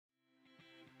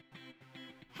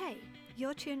Hey,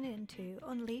 you're tuning in to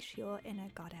Unleash Your Inner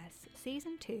Goddess,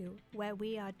 Season 2, where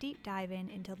we are deep diving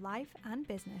into life and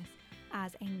business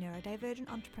as a neurodivergent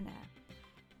entrepreneur.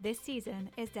 This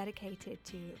season is dedicated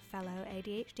to fellow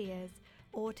ADHDers,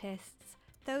 autists,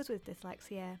 those with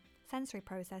dyslexia, sensory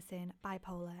processing,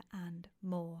 bipolar, and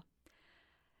more.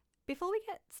 Before we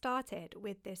get started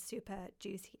with this super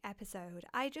juicy episode,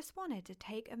 I just wanted to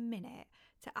take a minute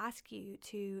to ask you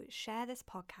to share this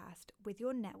podcast with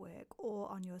your network or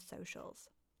on your socials.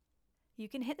 You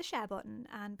can hit the share button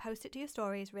and post it to your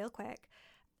stories real quick,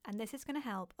 and this is going to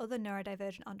help other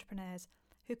neurodivergent entrepreneurs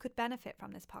who could benefit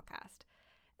from this podcast.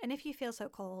 And if you feel so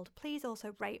called, please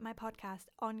also rate my podcast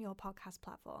on your podcast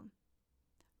platform.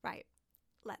 Right,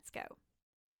 let's go.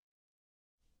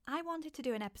 I wanted to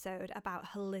do an episode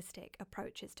about holistic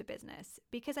approaches to business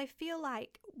because I feel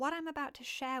like what I'm about to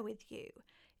share with you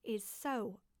is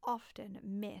so often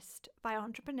missed by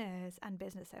entrepreneurs and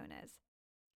business owners,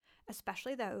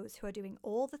 especially those who are doing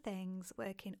all the things,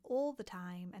 working all the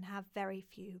time, and have very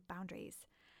few boundaries.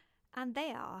 And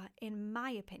they are, in my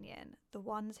opinion, the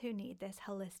ones who need this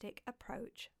holistic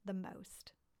approach the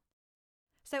most.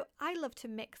 So I love to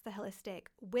mix the holistic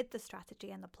with the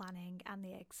strategy and the planning and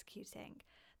the executing,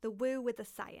 the woo with the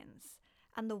science,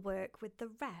 and the work with the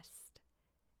rest.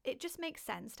 It just makes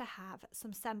sense to have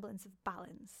some semblance of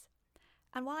balance.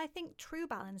 And while I think true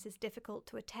balance is difficult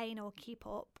to attain or keep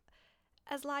up,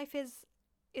 as life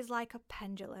is like a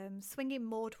pendulum, swinging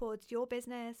more towards your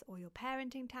business or your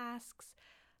parenting tasks,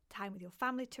 time with your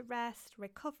family to rest,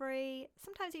 recovery,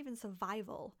 sometimes even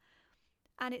survival.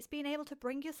 And it's being able to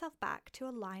bring yourself back to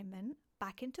alignment,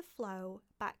 back into flow,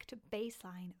 back to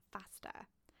baseline faster.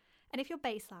 And if your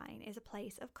baseline is a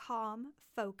place of calm,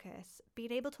 focus,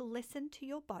 being able to listen to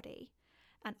your body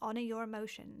and honor your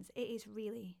emotions, it is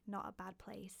really not a bad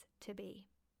place to be.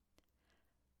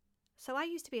 So I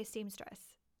used to be a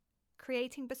seamstress,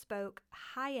 creating bespoke,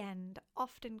 high-end,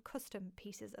 often custom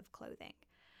pieces of clothing.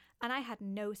 And I had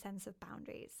no sense of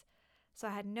boundaries. So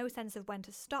I had no sense of when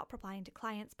to stop replying to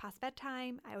clients past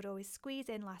bedtime. I would always squeeze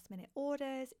in last-minute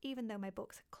orders, even though my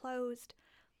books had closed.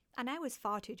 And I was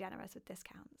far too generous with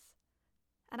discounts.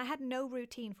 And I had no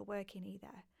routine for working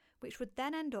either, which would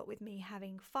then end up with me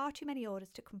having far too many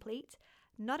orders to complete,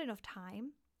 not enough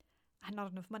time, and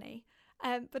not enough money,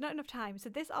 but not enough time. So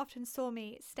this often saw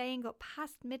me staying up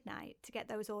past midnight to get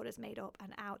those orders made up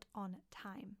and out on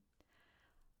time.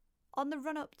 On the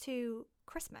run-up to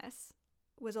Christmas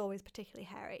was always particularly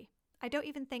hairy. I don't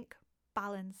even think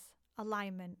balance,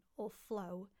 alignment, or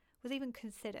flow was even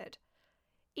considered.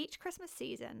 Each Christmas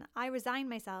season, I resigned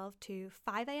myself to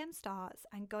 5 a.m. starts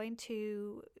and going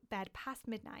to bed past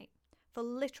midnight for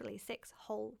literally 6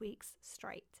 whole weeks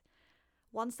straight.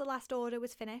 Once the last order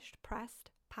was finished,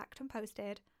 pressed, packed and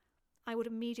posted, I would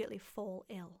immediately fall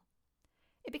ill.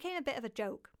 It became a bit of a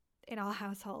joke in our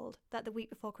household that the week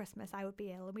before Christmas I would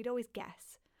be ill, and we'd always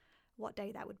guess what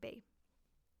day that would be.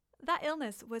 That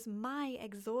illness was my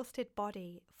exhausted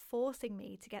body forcing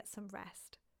me to get some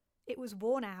rest. It was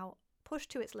worn out, pushed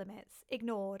to its limits,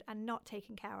 ignored and not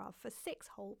taken care of for 6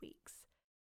 whole weeks.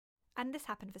 And this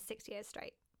happened for 6 years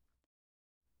straight.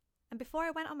 And before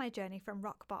I went on my journey from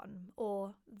rock bottom,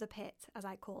 or the pit as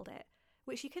I called it,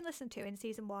 which you can listen to in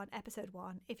Season 1, Episode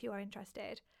 1 if you are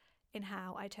interested in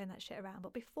how I turned that shit around.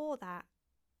 But before that,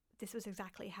 this was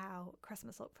exactly how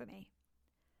Christmas looked for me.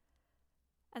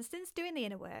 And since doing the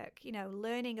inner work,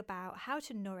 learning about how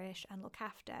to nourish and look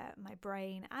after my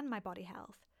brain and my body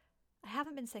health, I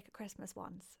haven't been sick at Christmas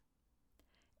once.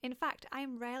 In fact, I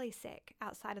am rarely sick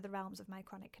outside of the realms of my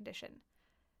chronic condition.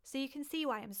 So you can see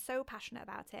why I'm so passionate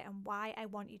about it and why I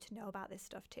want you to know about this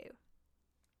stuff too.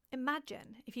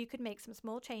 Imagine if you could make some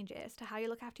small changes to how you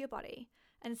look after your body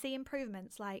and see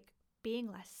improvements like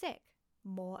being less sick,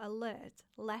 more alert,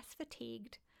 less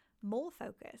fatigued, more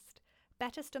focused,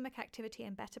 better stomach activity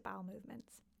and better bowel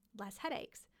movements, less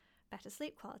headaches, better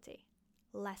sleep quality,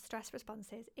 less stress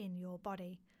responses in your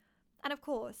body. And of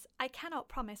course, I cannot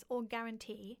promise or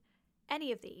guarantee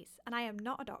any of these, and I am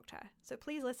not a doctor, so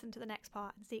please listen to the next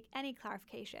part and seek any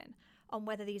clarification on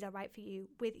whether these are right for you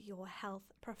with your health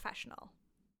professional.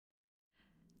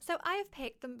 So I have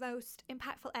picked the most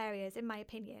impactful areas, in my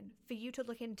opinion, for you to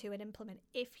look into and implement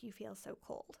if you feel so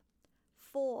called.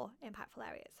 4 impactful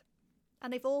areas.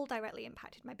 And they've all directly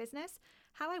impacted my business,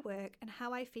 how I work, and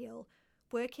how I feel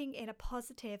working in a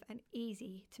positive and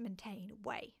easy to maintain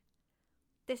way.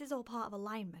 This is all part of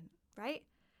alignment, right?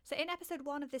 So in episode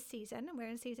 1 of this season, and we're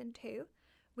in season 2,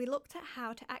 we looked at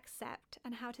how to accept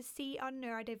and how to see our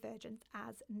neurodivergence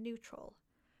as neutral.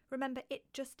 Remember, it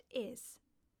just is.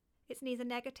 It's neither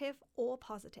negative or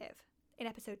positive. In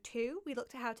episode 2, we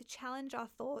looked at how to challenge our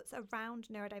thoughts around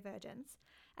neurodivergence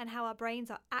and how our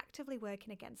brains are actively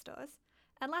working against us.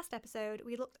 And last episode,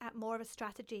 we looked at more of a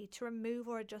strategy to remove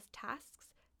or adjust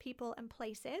tasks, people and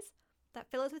places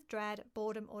that fill us with dread,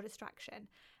 boredom or distraction.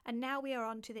 And now we are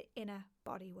on to the inner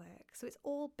body work. So it's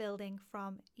all building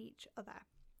from each other.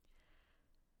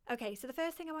 Okay, so the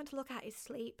first thing I want to look at is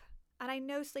sleep. And I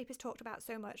know sleep is talked about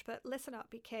so much, but listen up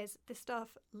because this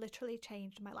stuff literally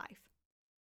changed my life.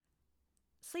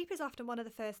 Sleep is often one of the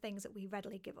first things that we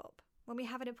readily give up. When we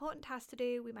have an important task to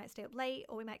do, we might stay up late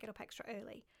or we might get up extra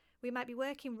early. We might be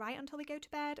working right until we go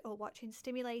to bed or watching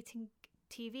stimulating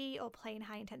TV or playing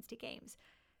high-intensity games.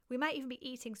 We might even be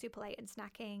eating super late and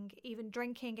snacking, even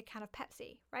drinking a can of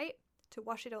Pepsi, right? To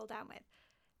wash it all down with.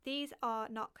 These are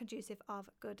not conducive of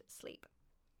good sleep.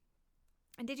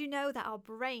 And did you know that our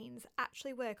brains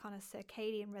actually work on a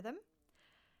circadian rhythm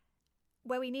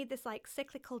where we need this like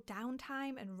cyclical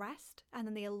downtime and rest and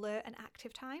then the alert and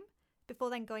active time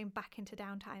before then going back into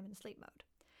downtime and sleep mode?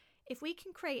 If we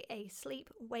can create a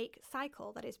sleep-wake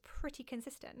cycle that is pretty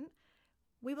consistent,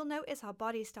 we will notice our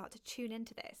bodies start to tune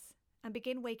into this and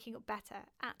begin waking up better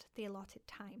at the allotted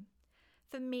time.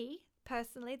 For me,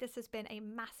 personally, this has been a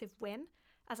massive win,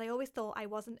 as I always thought I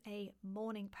wasn't a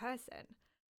morning person.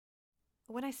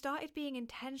 When I started being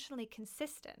intentionally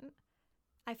consistent,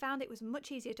 I found it was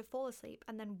much easier to fall asleep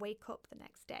and then wake up the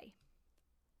next day.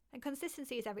 And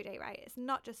consistency is every day, right? It's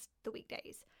not just the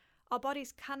weekdays. Our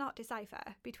bodies cannot decipher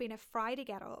between a Friday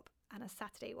get up and a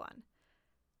Saturday one.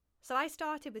 So I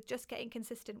started with just getting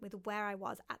consistent with where I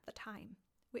was at the time,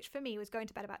 which for me was going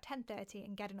to bed about 10:30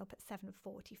 and getting up at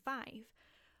 7:45.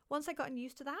 Once I'd gotten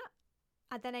used to that,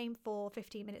 I'd then aim for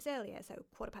 15 minutes earlier, so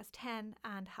 10:15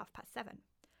 and 7:30.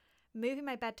 Moving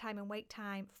my bedtime and wake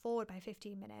time forward by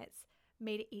 15 minutes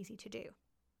made it easy to do,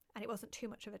 and it wasn't too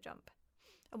much of a jump.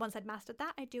 And once I'd mastered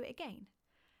that, I'd do it again.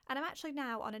 And I'm actually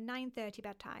now on a 9:30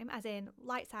 bedtime, as in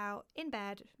lights out, in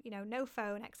bed, no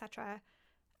phone, etc.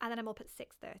 And then I'm up at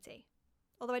 6:30.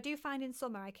 Although I do find in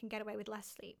summer I can get away with less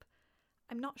sleep.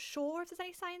 I'm not sure if there's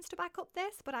any science to back up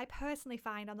this, but I personally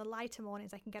find on the lighter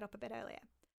mornings I can get up a bit earlier.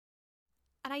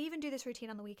 And I even do this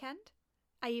routine on the weekend.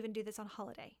 I even do this on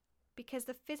holiday. Because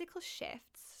the physical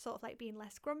shifts, sort of like being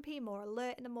less grumpy, more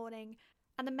alert in the morning,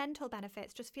 and the mental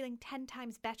benefits, just feeling 10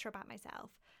 times better about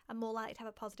myself and more likely to have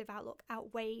a positive outlook,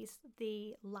 outweighs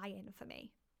the lie-in for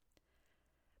me.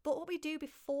 But what we do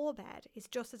before bed is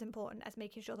just as important as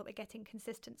making sure that we're getting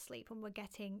consistent sleep and we're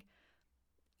getting,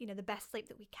 the best sleep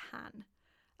that we can.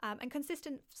 And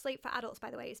consistent sleep for adults,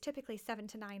 by the way, is typically 7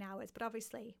 to 9 hours, but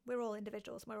obviously we're all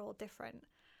individuals and we're all different.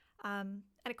 And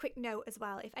a quick note as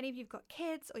well, if any of you've got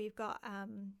kids or you've got,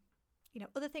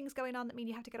 other things going on that mean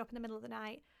you have to get up in the middle of the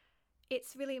night,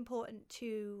 it's really important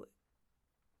to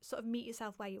sort of meet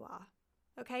yourself where you are.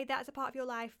 Okay, that's a part of your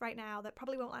life right now that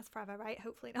probably won't last forever, right?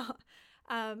 Hopefully not.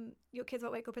 Your kids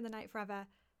won't wake up in the night forever.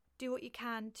 Do what you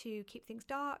can to keep things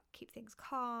dark, keep things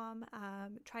calm,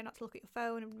 try not to look at your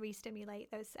phone and re-stimulate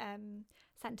those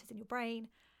centers in your brain,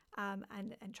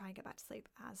 and try and get back to sleep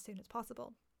as soon as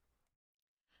possible.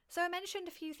 So I mentioned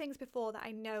a few things before that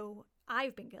I know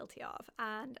I've been guilty of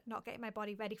and not getting my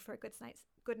body ready for a good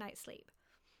night's sleep.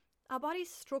 Our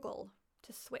bodies struggle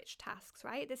to switch tasks,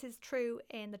 right? This is true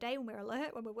in the day when we're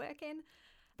alert, when we're working,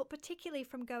 but particularly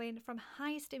from going from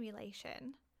high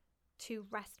stimulation to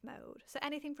rest mode. So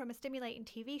anything from a stimulating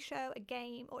TV show, a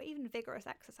game, or even vigorous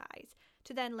exercise,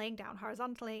 to then laying down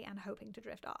horizontally and hoping to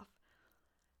drift off.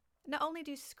 Not only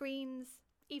do screens,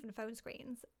 even phone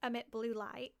screens, emit blue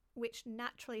light, which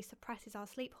naturally suppresses our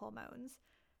sleep hormones,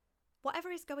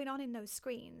 whatever is going on in those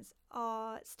screens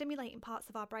are stimulating parts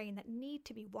of our brain that need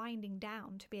to be winding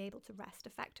down to be able to rest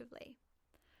effectively.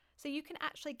 So you can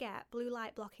actually get blue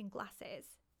light blocking glasses,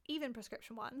 even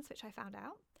prescription ones, which I found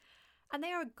out, and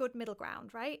they are a good middle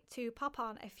ground, right, to pop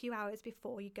on a few hours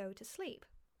before you go to sleep.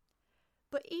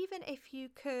 But even if you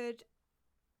could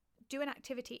do an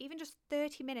activity, even just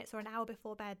 30 minutes or an hour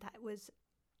before bed that was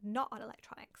not on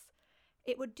electronics,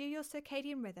 it would do your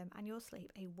circadian rhythm and your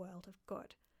sleep a world of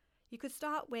good. You could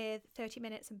start with 30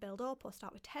 minutes and build up, or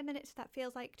start with 10 minutes if that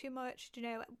feels like too much.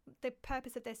 The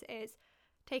purpose of this is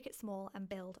take it small and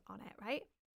build on it, right?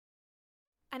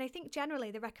 And I think generally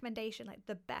the recommendation, like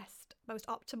the best, most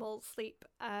optimal sleep,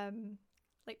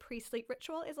 pre-sleep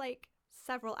ritual is like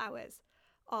several hours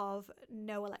of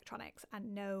no electronics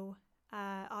and no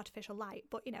artificial light,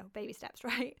 but baby steps,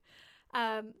 right?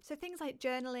 So things like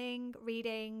journaling,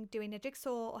 reading, doing a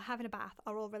jigsaw, or having a bath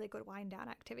are all really good wind down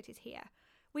activities here.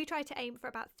 We try to aim for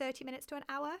about 30 minutes to an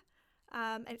hour,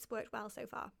 and it's worked well so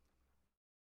far.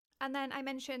 And then I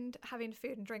mentioned having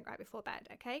food and drink right before bed,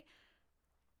 okay?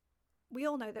 we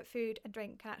all know that food and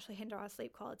drink can actually hinder our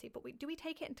sleep quality, but do we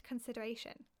take it into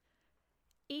consideration?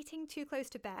 Eating too close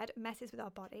to bed messes with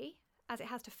our body as it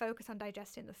has to focus on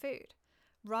digesting the food,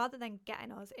 rather than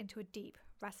getting us into a deep,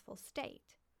 restful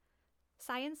state.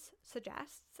 Science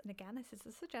suggests, and again, this is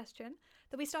a suggestion,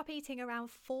 that we stop eating around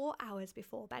 4 hours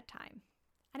before bedtime.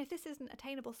 And if this isn't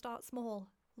attainable, start small.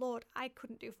 Lord, I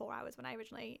couldn't do 4 hours when I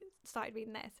originally started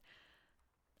reading this.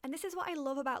 And this is what I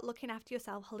love about looking after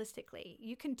yourself holistically.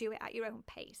 You can do it at your own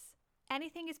pace.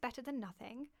 Anything is better than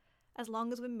nothing, as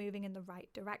long as we're moving in the right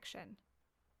direction.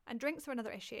 And drinks are another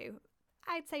issue.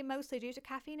 I'd say mostly due to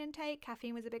caffeine intake.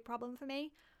 Caffeine was a big problem for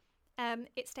me.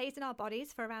 It stays in our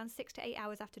bodies for around 6 to 8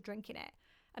 hours after drinking it.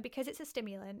 And because it's a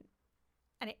stimulant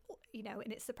and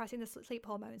it's suppressing the sleep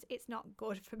hormones, it's not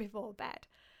good for before bed.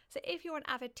 So if you're an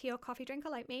avid tea or coffee drinker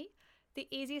like me, the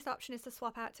easiest option is to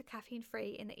swap out to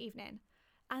caffeine-free in the evening.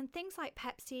 And things like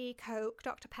Pepsi, Coke,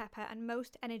 Dr. Pepper, and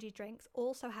most energy drinks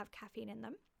also have caffeine in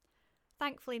them.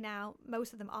 Thankfully now,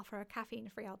 most of them offer a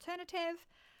caffeine-free alternative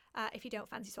if you don't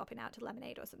fancy swapping out to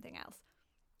lemonade or something else.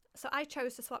 So I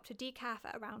chose to swap to decaf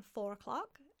at around 4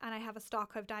 o'clock, and I have a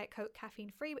stock of Diet Coke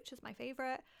caffeine-free, which is my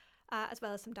favourite, as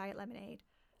well as some diet lemonade.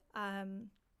 And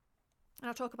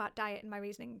I'll talk about diet and my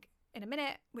reasoning in a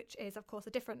minute, which is, of course,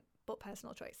 a different but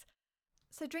personal choice.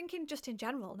 So drinking just in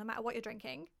general, no matter what you're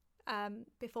drinking,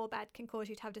 before bed can cause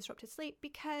you to have disrupted sleep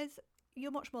because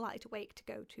you're much more likely to wake to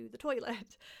go to the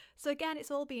toilet. So again,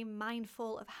 it's all being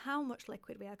mindful of how much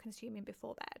liquid we are consuming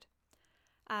before bed.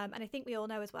 And I think we all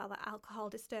know as well that alcohol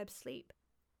disturbs sleep.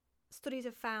 Studies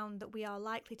have found that we are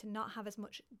likely to not have as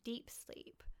much deep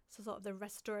sleep, so sort of the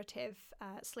restorative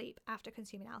sleep after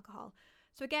consuming alcohol.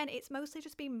 So again, it's mostly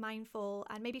just being mindful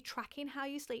and maybe tracking how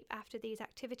you sleep after these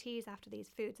activities, after these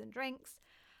foods and drinks.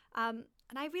 And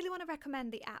I really want to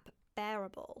recommend the app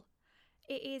Bearable.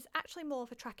 It is actually more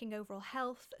for tracking overall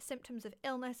health, symptoms of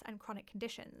illness and chronic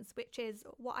conditions, which is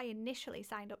what I initially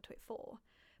signed up to it for.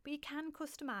 But you can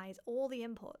customize all the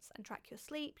inputs and track your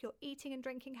sleep, your eating and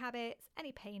drinking habits,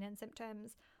 any pain and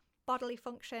symptoms, bodily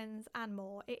functions, and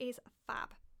more. It is fab.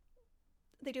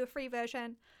 They do a free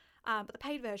version, but the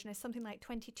paid version is something like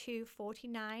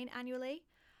 $22.49 annually.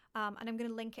 And I'm going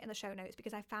to link it in the show notes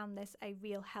because I found this a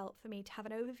real help for me to have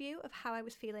an overview of how I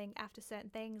was feeling after certain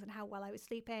things and how well I was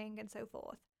sleeping and so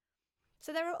forth.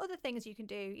 So there are other things you can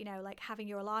do, like having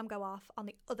your alarm go off on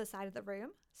the other side of the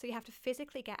room. So you have to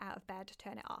physically get out of bed to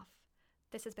turn it off.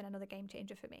 This has been another game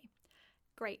changer for me.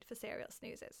 Great for serial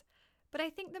snoozers. But I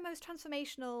think the most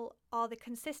transformational are the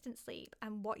consistent sleep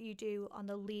and what you do on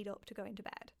the lead up to going to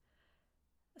bed.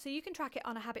 So you can track it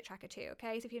on a habit tracker too,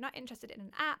 okay? So if you're not interested in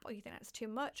an app or you think that's too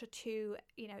much or too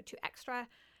extra,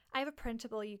 I have a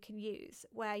printable you can use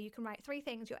where you can write 3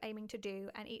 things you're aiming to do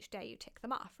and each day you tick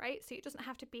them off, right? So it doesn't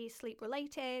have to be sleep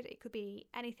related. It could be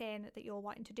anything that you're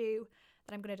wanting to do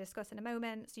that I'm going to discuss in a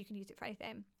moment. So you can use it for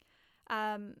anything.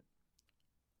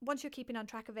 Once you're keeping on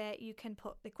track of it, you can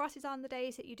put the crosses on the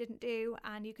days that you didn't do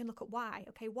and you can look at why.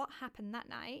 Okay, what happened that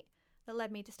night that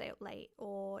led me to stay up late?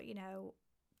 Or,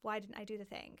 why didn't I do the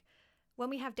thing? When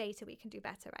we have data, we can do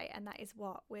better, right? And that is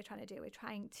what we're trying to do. We're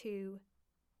trying to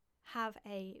have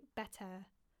a better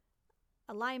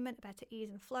alignment, a better ease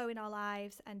and flow in our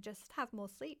lives and just have more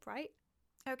sleep, right?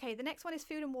 Okay, the next one is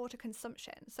food and water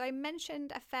consumption. So I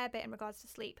mentioned a fair bit in regards to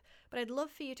sleep, but I'd love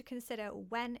for you to consider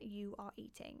when you are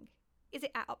eating. Is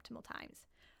it at optimal times?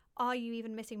 Are you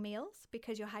even missing meals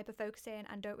because you're hyper-focusing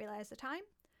and don't realize the time?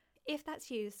 If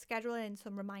that's you, schedule in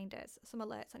some reminders, some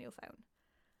alerts on your phone.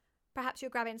 Perhaps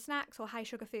you're grabbing snacks or high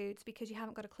sugar foods because you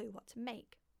haven't got a clue what to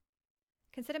make.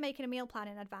 Consider making a meal plan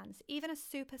in advance, even a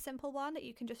super simple one that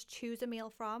you can just choose a meal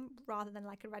from rather than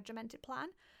like a regimented plan.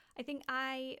 I think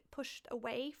I pushed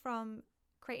away from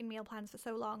creating meal plans for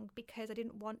so long because I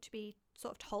didn't want to be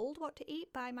sort of told what to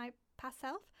eat by my past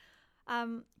self.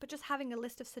 But just having a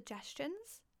list of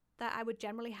suggestions that I would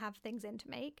generally have things in to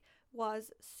make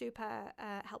was super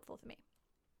helpful for me.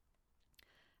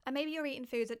 And maybe you're eating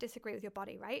foods that disagree with your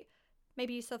body, right?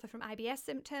 Maybe you suffer from IBS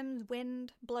symptoms,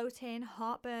 wind, bloating,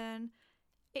 heartburn.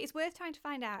 It is worth trying to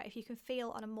find out if you can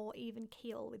feel on a more even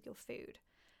keel with your food.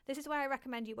 This is where I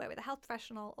recommend you work with a health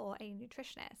professional or a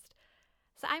nutritionist.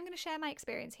 So I'm going to share my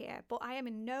experience here, but I am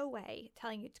in no way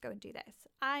telling you to go and do this.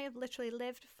 I have literally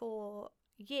lived for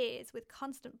years with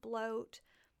constant bloat.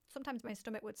 Sometimes my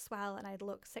stomach would swell and I'd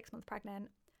look 6 months pregnant.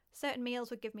 Certain meals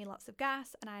would give me lots of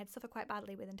gas and I'd suffer quite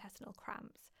badly with intestinal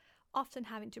cramps, often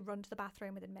having to run to the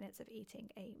bathroom within minutes of eating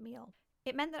a meal.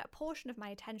 It meant that a portion of my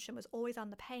attention was always on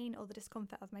the pain or the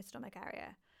discomfort of my stomach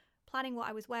area. Planning what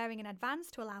I was wearing in advance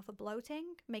to allow for bloating,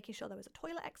 making sure there was a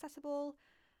toilet accessible.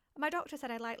 My doctor said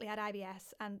I likely had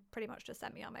IBS and pretty much just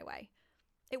sent me on my way.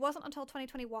 it wasn't until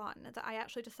 2021 that I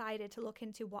actually decided to look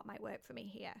into what might work for me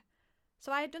here.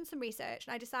 So I had done some research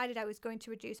and I decided I was going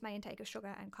to reduce my intake of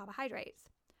sugar and carbohydrates,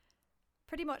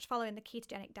 pretty much following the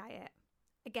ketogenic diet.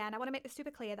 Again, I want to make this super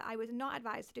clear that I was not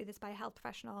advised to do this by a health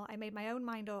professional. I made my own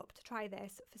mind up to try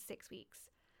this for 6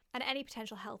 weeks, and any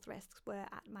potential health risks were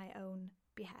at my own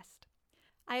behest.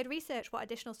 I had researched what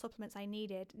additional supplements I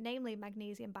needed, namely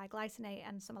magnesium biglycinate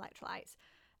and some electrolytes,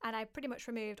 and I pretty much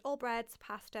removed all breads,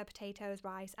 pasta, potatoes,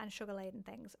 rice, and sugar-laden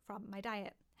things from my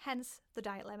diet, hence the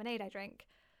diet lemonade I drink.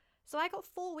 So I got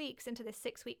 4 weeks into this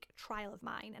 6-week trial of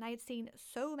mine, and I had seen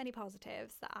so many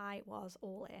positives that I was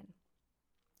all in.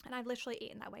 And I've literally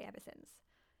eaten that way ever since.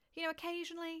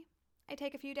 Occasionally I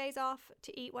take a few days off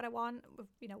to eat what I want,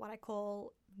 what I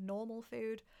call normal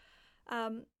food.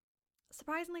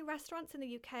 Surprisingly, restaurants in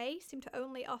the UK seem to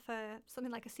only offer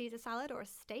something like a Caesar salad or a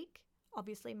steak,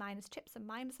 obviously minus chips and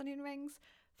minus onion rings,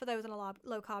 for those on a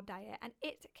low-carb diet, and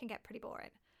it can get pretty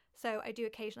boring. So I do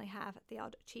occasionally have the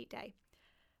odd cheat day.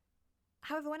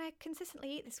 However, when I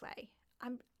consistently eat this way,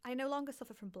 I no longer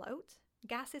suffer from bloat.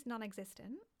 Gas is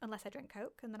non-existent, unless I drink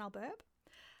Coke, and then I'll burp.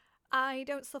 I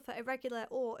don't suffer irregular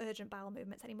or urgent bowel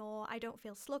movements anymore. I don't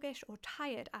feel sluggish or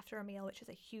tired after a meal, which is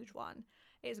a huge one.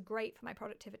 It is great for my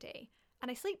productivity. And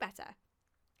I sleep better.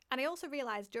 And I also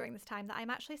realised during this time that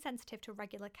I'm actually sensitive to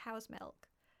regular cow's milk.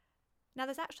 Now,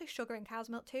 there's actually sugar in cow's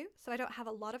milk too, so I don't have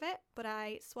a lot of it, but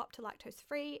I swap to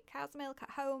lactose-free cow's milk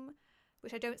at home,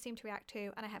 which I don't seem to react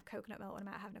to, and I have coconut milk when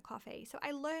I'm out having a coffee. So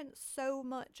I learned so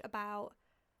much about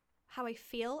how I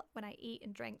feel when I eat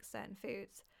and drink certain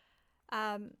foods.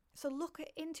 So look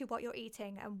into what you're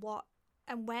eating and what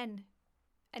and when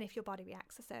and if your body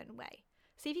reacts a certain way.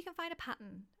 See if you can find a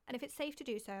pattern, and if it's safe to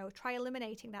do so, try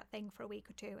eliminating that thing for a week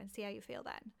or two and see how you feel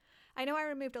then. I know I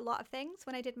removed a lot of things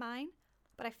when I did mine,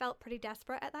 but I felt pretty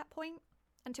desperate at that point.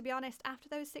 And to be honest, after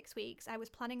those 6 weeks, I was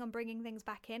planning on bringing things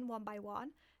back in one by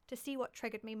one to see what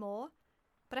triggered me more,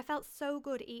 but I felt so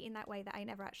good eating that way that I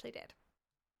never actually did.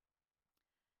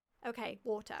 Okay,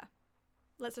 water.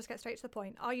 Let's just get straight to the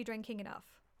point. Are you drinking enough?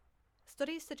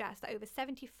 Studies suggest that over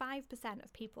 75%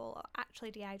 of people are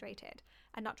actually dehydrated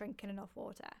and not drinking enough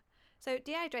water. So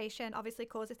dehydration obviously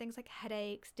causes things like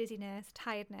headaches, dizziness,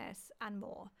 tiredness, and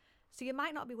more. So you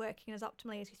might not be working as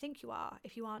optimally as you think you are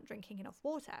if you aren't drinking enough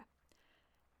water.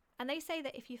 And they say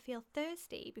that if you feel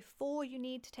thirsty before you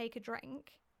need to take a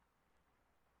drink,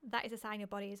 that is a sign your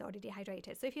body is already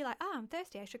dehydrated. So if you're like, I'm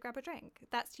thirsty, I should grab a drink,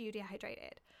 that's you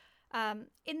dehydrated.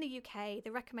 In the UK,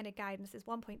 the recommended guidance is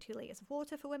 1.2 litres of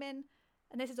water for women,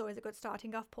 and this is always a good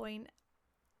starting off point.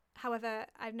 However,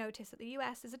 I've noticed that the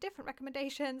US is a different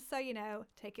recommendation, so,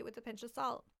 take it with a pinch of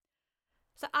salt.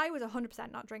 So I was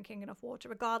 100% not drinking enough water,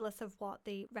 regardless of what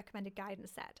the recommended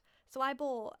guidance said. So I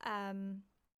bought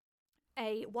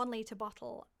a 1 litre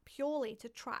bottle purely to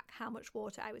track how much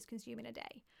water I was consuming a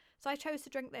day. So I chose to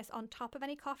drink this on top of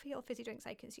any coffee or fizzy drinks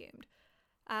I consumed.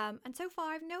 And so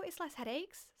far I've noticed less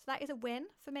headaches, so that is a win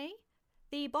for me.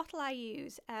 The bottle I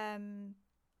use, I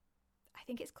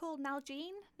think it's called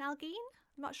Nalgene. I'm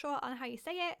not sure on how you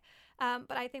say it,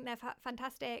 but I think they're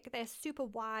fantastic. They're super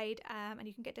wide, and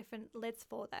you can get different lids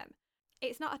for them.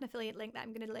 It's not an affiliate link that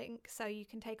I'm going to link, so you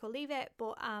can take or leave it,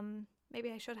 but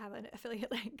maybe I should have an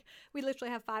affiliate link. We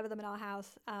literally have 5 of them in our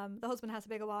house. The husband has a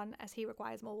bigger one as he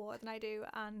requires more water than I do,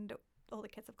 and all the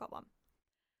kids have got one.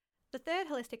 The third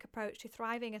holistic approach to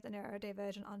thriving as a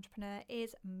neurodivergent entrepreneur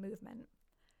is movement.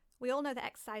 We all know that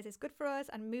exercise is good for us,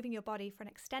 and moving your body for an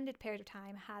extended period of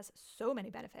time has so many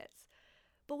benefits.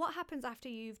 But what happens after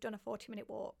you've done a 40-minute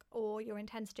walk or your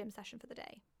intense gym session for the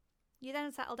day? You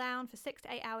then settle down for 6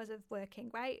 to 8 hours of working,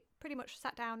 right? Pretty much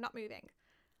sat down, not moving.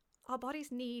 Our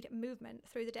bodies need movement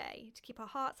through the day to keep our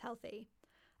hearts healthy,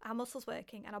 our muscles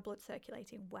working, and our blood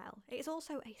circulating well. It is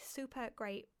also a super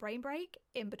great brain break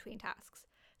in between tasks.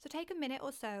 So take a minute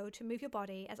or so to move your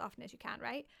body as often as you can,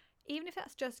 right? Even if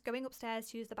that's just going upstairs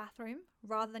to use the bathroom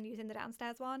rather than using the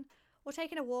downstairs one, or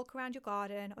taking a walk around your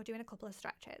garden or doing a couple of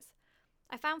stretches.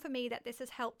 I found for me that this has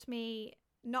helped me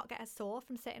not get as sore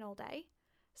from sitting all day.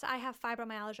 So I have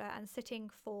fibromyalgia, and sitting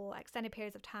for extended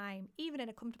periods of time, even in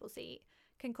a comfortable seat,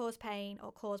 can cause pain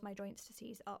or cause my joints to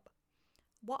seize up.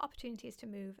 What opportunities to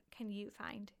move can you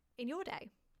find in your day?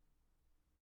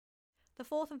 The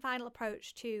fourth and final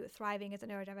approach to thriving as a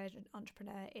neurodivergent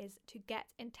entrepreneur is to get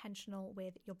intentional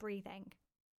with your breathing.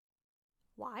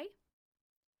 Why?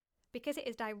 Because it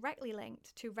is directly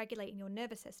linked to regulating your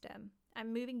nervous system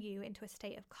and moving you into a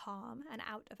state of calm and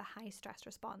out of a high stress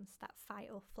response, that fight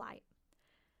or flight.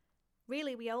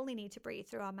 Really, we only need to breathe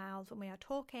through our mouths when we are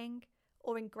talking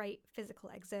or in great physical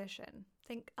exertion.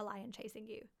 Think a lion chasing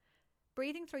you.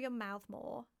 Breathing through your mouth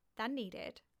more than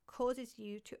needed causes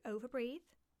you to overbreathe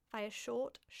via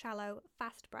short, shallow,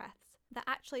 fast breaths that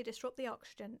actually disrupt the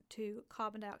oxygen to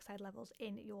carbon dioxide levels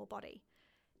in your body.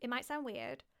 It might sound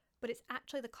weird, but it's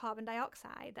actually the carbon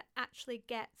dioxide that actually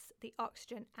gets the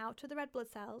oxygen out of the red blood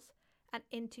cells and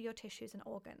into your tissues and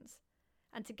organs.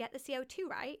 And to get the CO2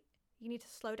 right, you need to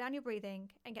slow down your breathing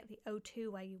and get the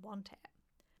O2 where you want it.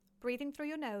 Breathing through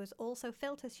your nose also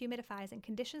filters, humidifies, and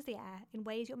conditions the air in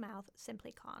ways your mouth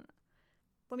simply can't.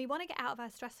 When we want to get out of our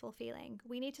stressful feeling,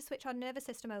 we need to switch our nervous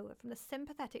system over from the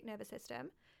sympathetic nervous system,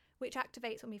 which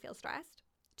activates when we feel stressed,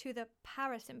 to the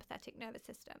parasympathetic nervous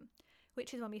system,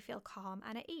 which is when we feel calm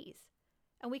and at ease.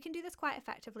 And we can do this quite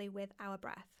effectively with our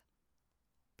breath.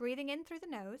 Breathing in through the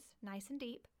nose, nice and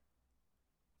deep,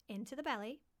 into the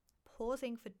belly,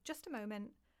 pausing for just a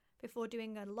moment before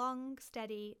doing a long,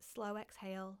 steady, slow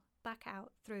exhale back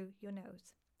out through your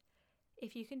nose.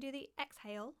 If you can do the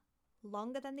exhale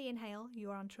longer than the inhale,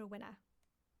 you are onto a winner.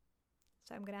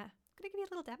 So I'm gonna give you a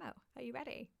little demo. Are you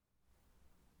ready?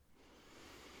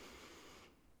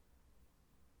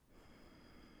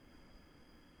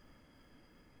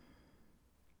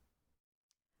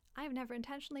 I have never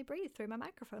intentionally breathed through my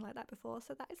microphone like that before,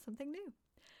 so that is something new.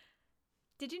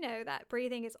 Did you know that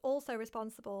breathing is also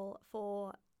responsible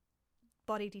for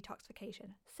body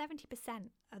detoxification? 70%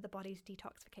 of the body's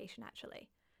detoxification, actually.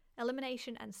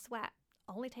 Elimination and sweat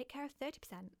only take care of 30%,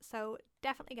 so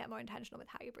definitely get more intentional with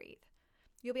how you breathe.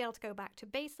 You'll be able to go back to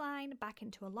baseline, back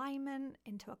into alignment,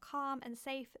 into a calm and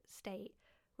safe state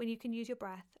when you can use your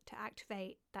breath to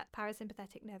activate that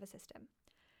parasympathetic nervous system.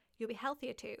 You'll be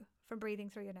healthier too from breathing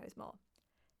through your nose more.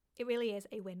 It really is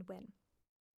a win-win.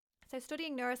 So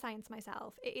studying neuroscience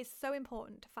myself, it is so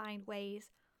important to find ways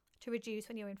to reduce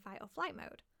when you're in fight or flight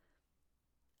mode.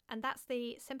 And that's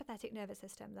the sympathetic nervous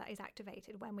system that is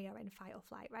activated when we are in fight or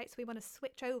flight, right? So we want to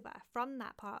switch over from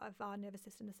that part of our nervous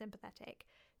system, the sympathetic,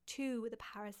 to the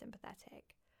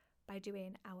parasympathetic by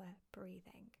doing our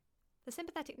breathing. The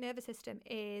sympathetic nervous system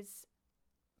is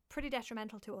pretty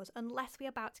detrimental to us unless we're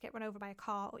about to get run over by a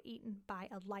car or eaten by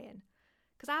a lion,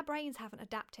 because our brains haven't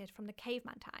adapted from the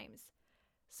caveman times.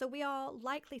 So we are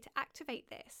likely to activate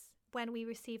this when we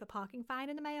receive a parking fine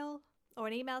in the mail or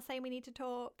an email saying we need to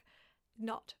talk.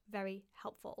 Not very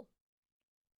helpful.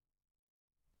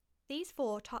 These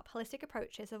 4 top holistic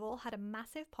approaches have all had a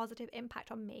massive positive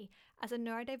impact on me as a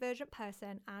neurodivergent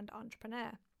person and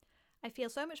entrepreneur. I feel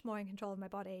so much more in control of my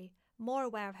body, more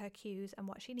aware of her cues and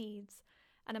what she needs,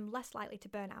 and I'm less likely to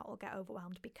burn out or get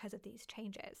overwhelmed because of these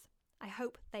changes. I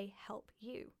hope they help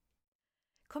you.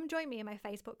 Come join me in my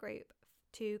Facebook group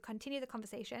to continue the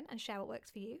conversation and share what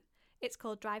works for you. It's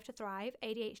called Drive to Thrive,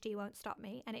 ADHD Won't Stop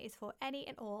Me, and it is for any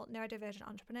and all neurodivergent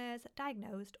entrepreneurs,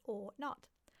 diagnosed or not.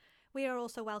 We are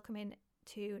also welcoming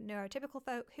to neurotypical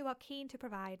folk who are keen to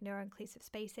provide neuro-inclusive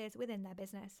spaces within their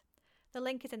business. The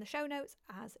link is in the show notes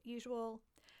as usual.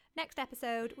 Next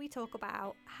episode, we talk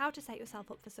about how to set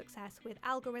yourself up for success with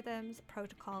algorithms,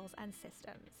 protocols, and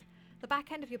systems. The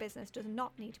back end of your business does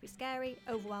not need to be scary,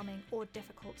 overwhelming, or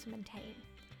difficult to maintain.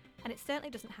 And it certainly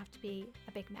doesn't have to be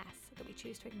a big mess that we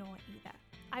choose to ignore either.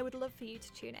 I would love for you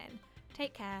to tune in.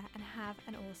 Take care and have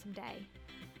an awesome day.